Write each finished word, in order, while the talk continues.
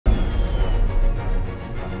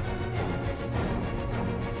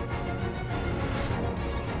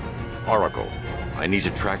Oracle, I need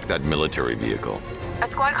to track that military vehicle. A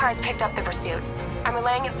squad car has picked up the pursuit. I'm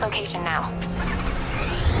relaying its location now.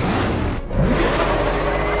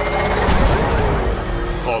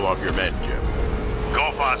 Call off your men, Jim.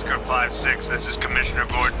 Golf Oscar 5-6, this is Commissioner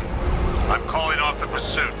Gordon. I'm calling off the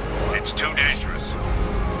pursuit. It's too dangerous.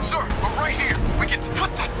 Sir, we're right here. We can...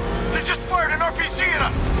 What the... They just fired an RPG at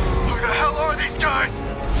us! Who the hell are these guys?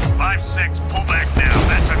 5-6, pull back now.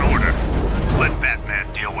 That's an order. Let Batman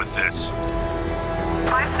deal with this. 5-6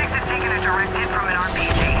 has taken a direct hit from an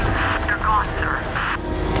RPG. They're gone, sir.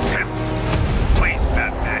 10. Please,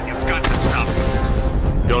 Batman, you've got to stop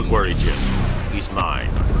him. Don't worry, Jim. He's mine.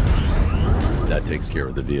 That takes care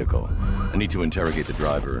of the vehicle. I need to interrogate the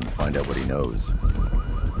driver and find out what he knows.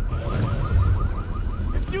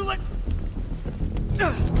 If you let...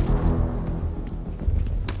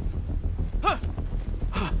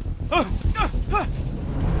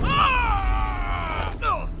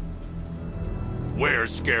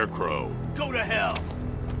 Where's Scarecrow? Go to hell!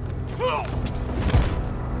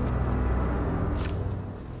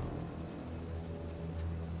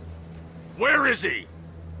 Where is he?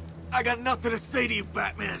 I got nothing to say to you,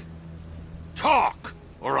 Batman. Talk,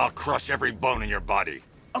 or I'll crush every bone in your body.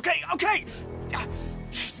 Okay.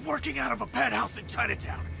 He's working out of a penthouse in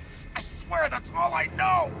Chinatown. I swear that's all I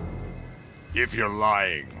know. If you're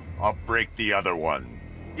lying, I'll break the other one.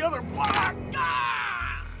 The other one. Ah!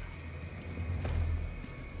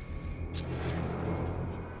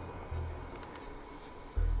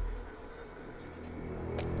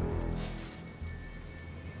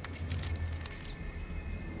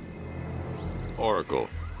 Oracle,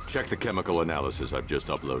 check the chemical analysis I've just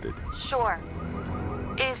uploaded. Sure.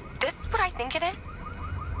 Is this what I think it is?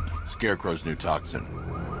 Scarecrow's new toxin.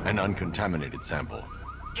 An uncontaminated sample.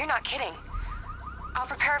 You're not kidding. I'll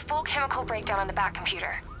prepare a full chemical breakdown on the back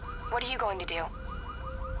computer. What are you going to do?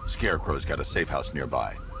 Scarecrow's got a safe house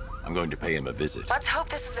nearby. I'm going to pay him a visit. Let's hope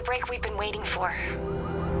this is the break we've been waiting for.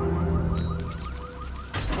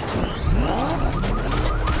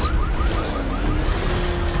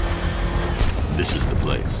 This is the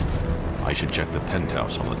place. I should check the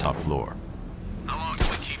penthouse on the top floor. How long do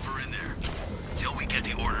we keep her in there? Till we get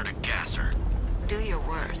the order to gas her. Do your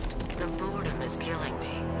worst. The boredom is killing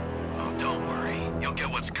me. Oh, don't worry. You'll get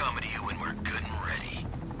what's coming to you when we're good and ready.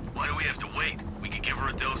 Why do we have to wait? We can give her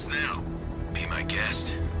a dose now. Be my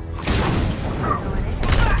guest.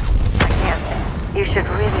 Yes, you should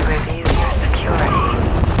really review your security.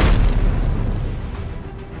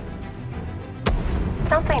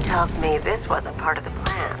 Something tells me this wasn't part of the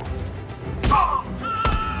plan.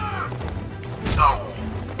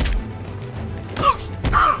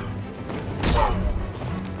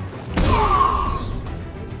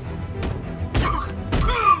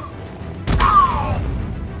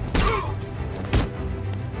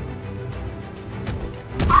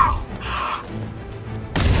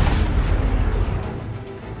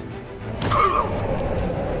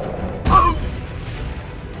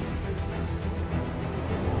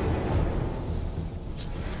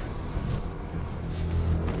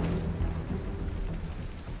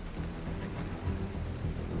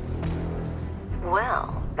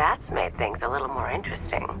 Well, that's made things a little more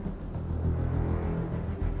interesting.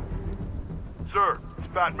 Sir, it's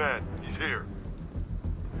Batman. He's here.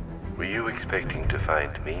 Were you expecting to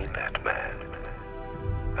find me, Batman?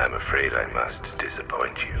 I'm afraid I must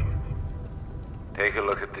disappoint you. Take a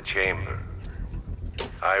look at the chamber.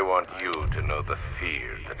 I want you to know the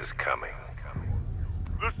fear that is coming.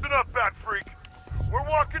 Listen up, Bat Freak. We're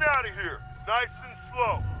walking out of here, nice and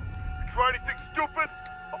slow. You try anything stupid,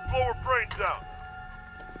 I'll blow her brains out.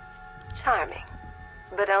 Charming.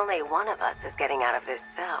 But only one of us is getting out of this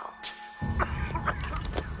cell.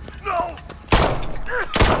 No!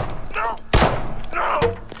 No! No!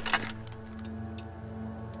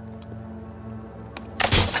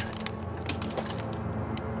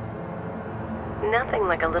 Nothing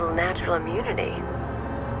like a little natural immunity.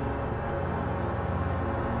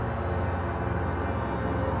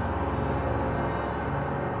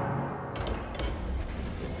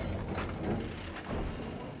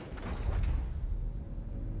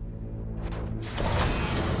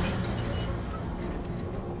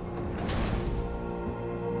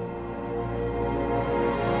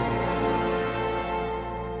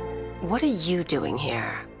 What are you doing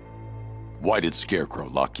here? Why did Scarecrow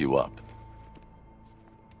lock you up?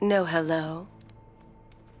 No hello?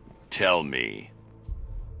 Tell me.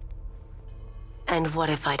 And what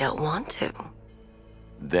if I don't want to?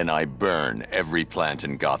 Then I burn every plant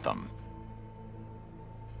in Gotham.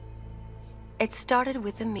 It started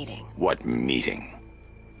with a meeting. What meeting?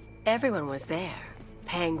 Everyone was there.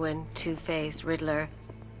 Penguin, Two-Face, Riddler.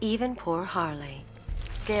 Even poor Harley.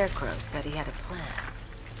 Scarecrow said he had a plan.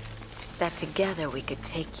 That together we could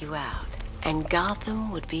take you out, and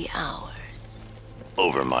Gotham would be ours.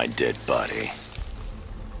 Over my dead body.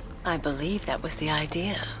 I believe that was the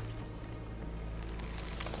idea.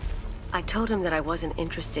 I told him that I wasn't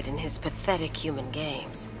interested in his pathetic human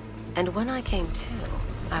games. And when I came to,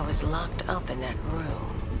 I was locked up in that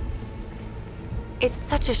room. It's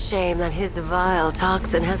such a shame that his vile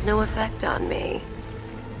toxin has no effect on me.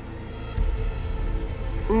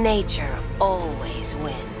 Nature always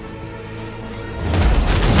wins.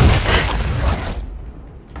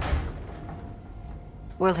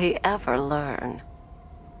 Will he ever learn?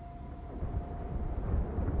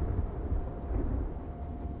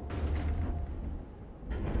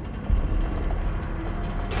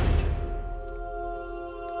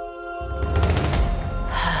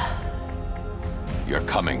 You're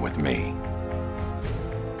coming with me.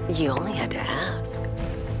 You only had to ask.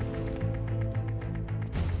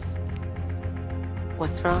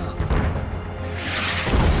 What's wrong?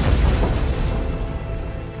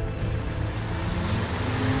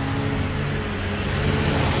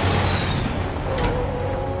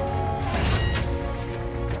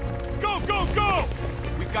 Go, go, go!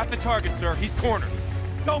 We've got the target, sir. He's cornered.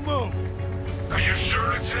 Don't move! Are you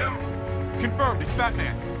sure it's him? Confirmed, it's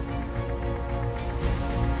Batman.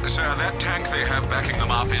 Sir, that tank they have backing them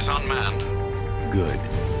up is unmanned. Good.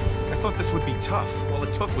 I thought this would be tough. All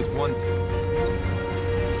it took was one...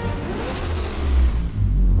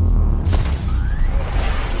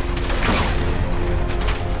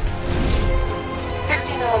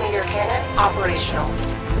 60mm cannon operational.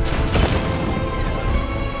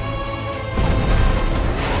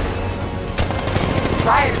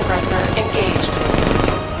 Riot suppressor engaged.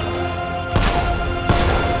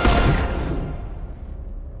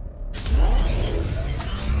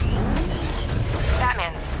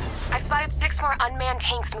 Batman, I've spotted 6 more unmanned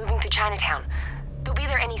tanks moving through Chinatown. They'll be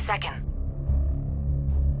there any second.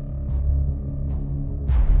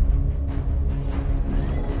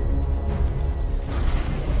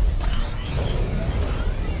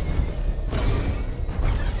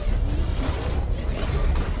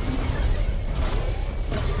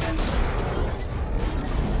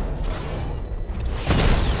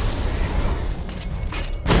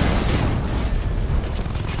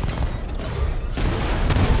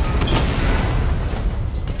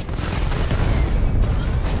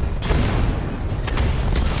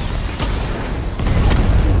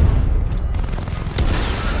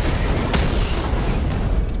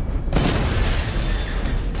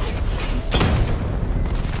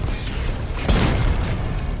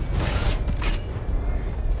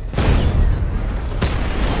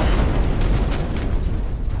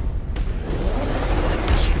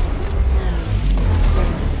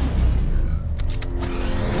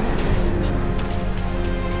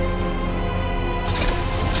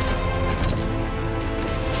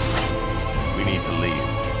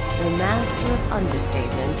 Master of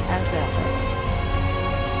understatement as ever.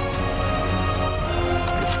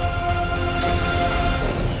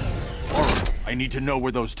 Alright, I need to know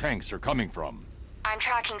where those tanks are coming from. I'm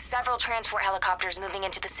tracking several transport helicopters moving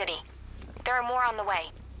into the city. There are more on the way.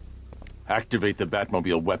 Activate the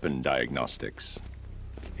Batmobile weapon diagnostics.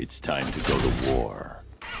 It's time to go to war.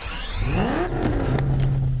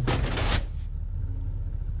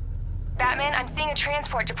 Batman, I'm seeing a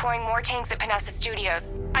transport deploying more tanks at Panessa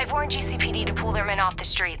Studios. I've warned GCPD to pull their men off the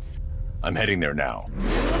streets. I'm heading there now.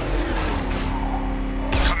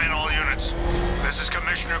 Come in, all units. This is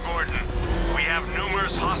Commissioner Gordon. We have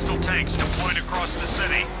numerous hostile tanks deployed across the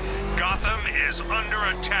city. Gotham is under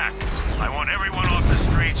attack. I want everyone off the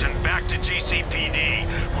streets and back to GCPD.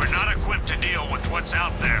 We're not equipped to deal with what's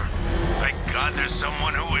out there. Thank God there's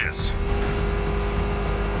someone who is.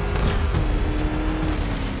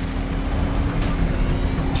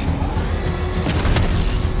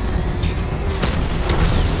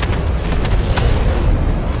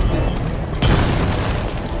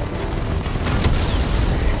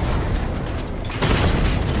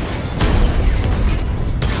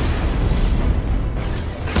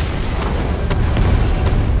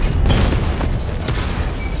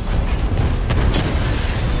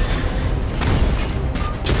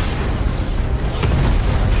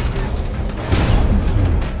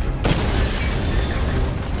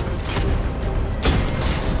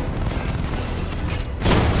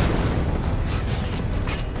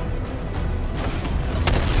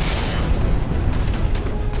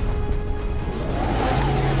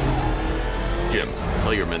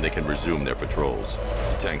 Tell your men they can resume their patrols.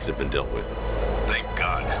 The tanks have been dealt with. Thank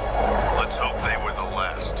God. Let's hope they were the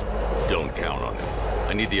last. Don't count on it.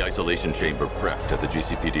 I need the isolation chamber prepped at the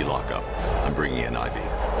GCPD lockup. I'm bringing in Ivy.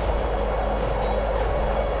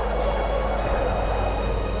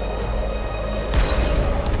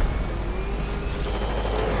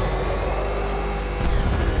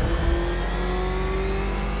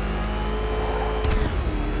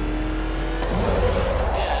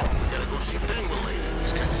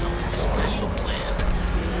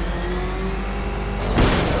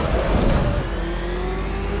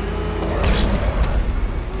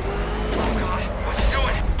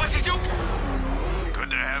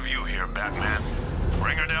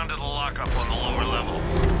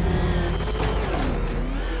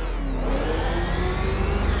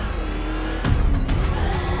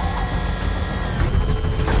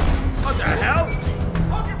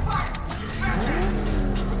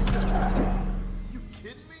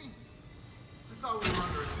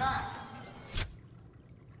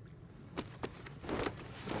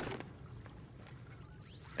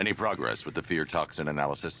 Any progress with the fear toxin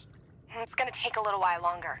analysis? It's gonna take a little while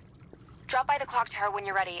longer. Drop by the clock tower when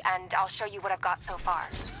you're ready, and I'll show you what I've got so far.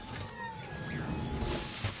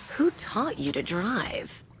 Who taught you to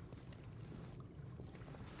drive?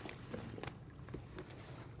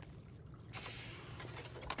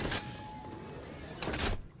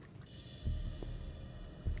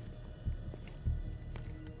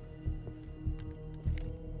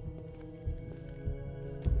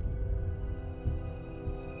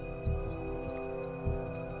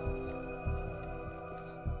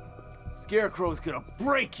 Scarecrow's gonna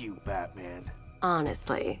break you, Batman.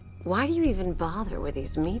 Honestly, why do you even bother with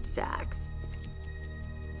these meat sacks?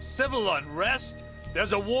 Civil unrest?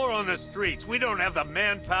 There's a war on the streets. We don't have the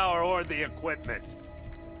manpower or the equipment.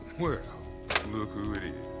 Well, look who it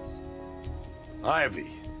is. Ivy.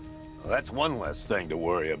 Well, that's one less thing to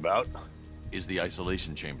worry about. Is the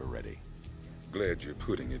isolation chamber ready? Glad you're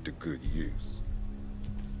putting it to good use.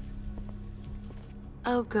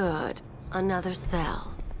 Oh good, another cell.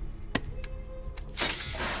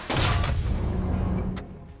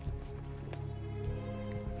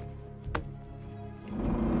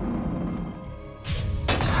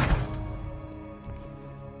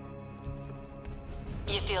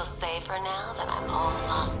 You feel safer now that I'm all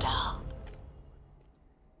locked up?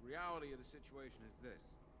 The reality of the situation is this.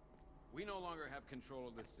 We no longer have control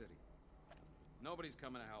of this city. Nobody's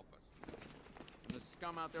coming to help us. And the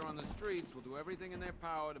scum out there on the streets will do everything in their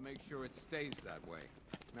power to make sure it stays that way.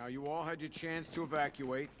 Now, you all had your chance to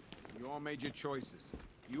evacuate, and you all made your choices.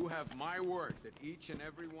 You have my word that each and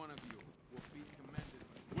every one of you will be commended.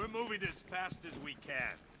 We're moving as fast as we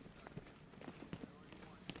can.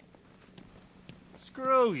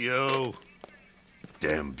 Screw you.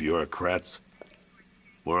 Damn bureaucrats.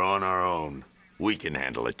 We're on our own. We can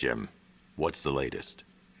handle it, Jim. What's the latest?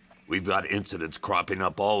 We've got incidents cropping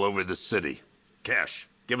up all over the city. Cash,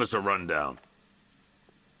 give us a rundown.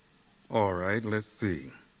 All right, let's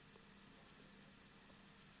see.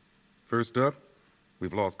 First up,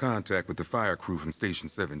 we've lost contact with the fire crew from Station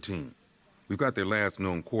 17. We've got their last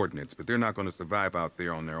known coordinates, but they're not going to survive out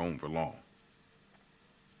there on their own for long.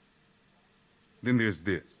 Then there's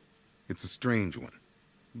this. It's a strange one.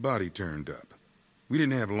 Body turned up. We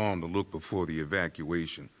didn't have long to look before the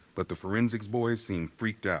evacuation, but the forensics boys seemed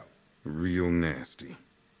freaked out. Real nasty.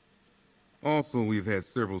 Also, we've had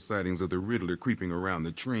several sightings of the Riddler creeping around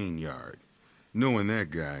the train yard. Knowing that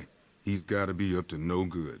guy, he's gotta be up to no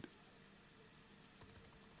good.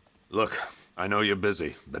 Look, I know you're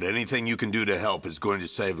busy, but anything you can do to help is going to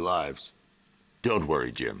save lives. Don't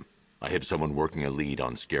worry, Jim. I have someone working a lead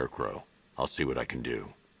on Scarecrow. I'll see what I can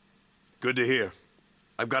do. Good to hear.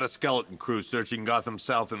 I've got a skeleton crew searching Gotham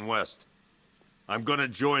South and West. I'm gonna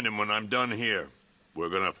join him when I'm done here. We're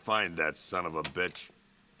gonna find that son of a bitch.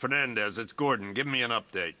 Fernandez, it's Gordon. Give me an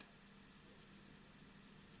update.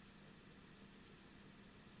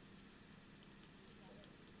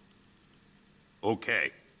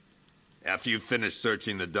 Okay. After you finish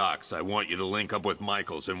searching the docks, I want you to link up with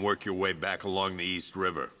Michaels and work your way back along the East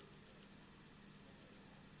River.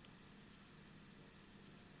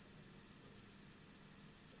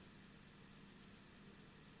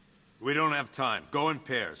 We don't have time. Go in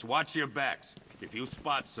pairs. Watch your backs. If you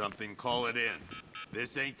spot something, call it in.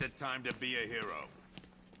 This ain't the time to be a hero.